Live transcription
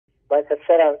like I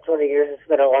said, 20 years has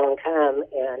been a long time,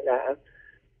 and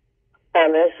I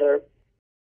miss her.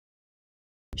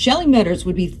 Shelly Meadors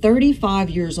would be 35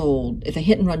 years old if a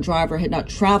hit-and-run driver had not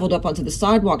traveled up onto the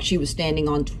sidewalk she was standing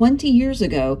on 20 years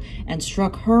ago and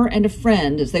struck her and a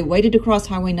friend as they waited to cross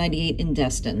Highway 98 in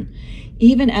Destin.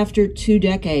 Even after 2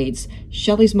 decades,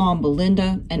 Shelly's mom,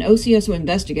 Belinda, and OCSO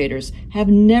investigators have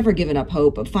never given up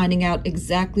hope of finding out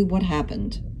exactly what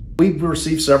happened. We've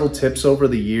received several tips over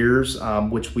the years,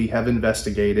 which we have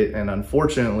investigated, and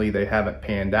unfortunately they haven't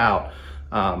panned out.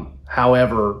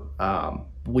 However,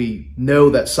 we know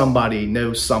that somebody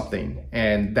knows something,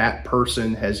 and that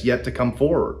person has yet to come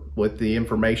forward with the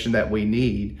information that we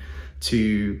need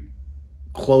to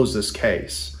close this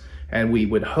case. And we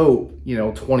would hope,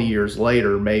 20 years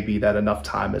later, maybe that enough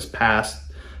time has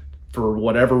passed for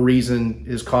whatever reason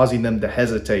is causing them to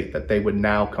hesitate, that they would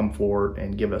now come forward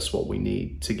and give us what we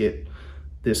need to get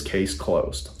this case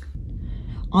closed.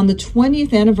 On the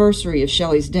 20th anniversary of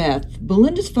Shelly's death,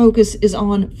 Belinda's focus is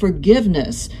on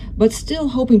forgiveness, but still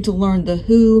hoping to learn the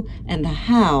who and the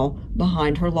how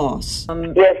behind her loss.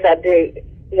 Yes, I do.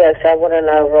 Yes, I want to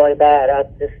know really bad. I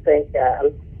just think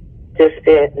just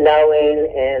it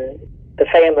knowing and the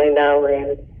family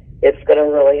knowing, it's going to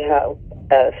really help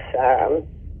us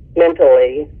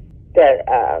mentally. That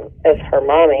as her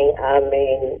mommy, I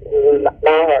mean,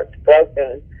 my heart's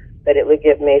broken. But it would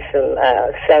give me some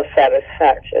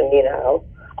self-satisfaction,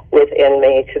 within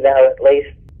me to know at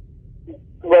least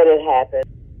what had happened.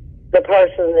 The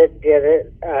person that did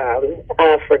it,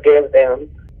 I forgive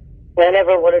them. I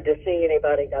never wanted to see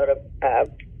anybody go to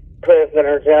prison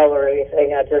or jail or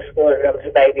anything. I just wanted them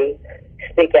to maybe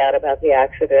speak out about the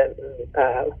accident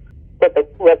and what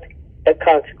the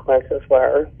consequences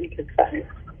were, you could say.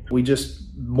 We just,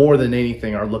 more than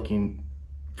anything, are looking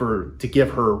to give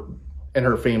her and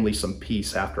her family some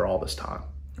peace after all this time.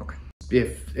 Okay.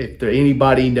 If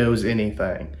anybody knows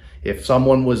anything, if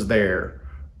someone was there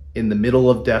in the middle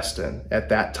of Destin at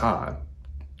that time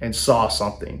and saw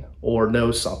something or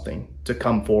knows something, to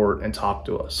come forward and talk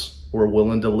to us. We're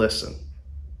willing to listen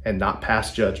and not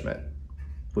pass judgment.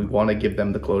 We want to give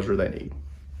them the closure they need.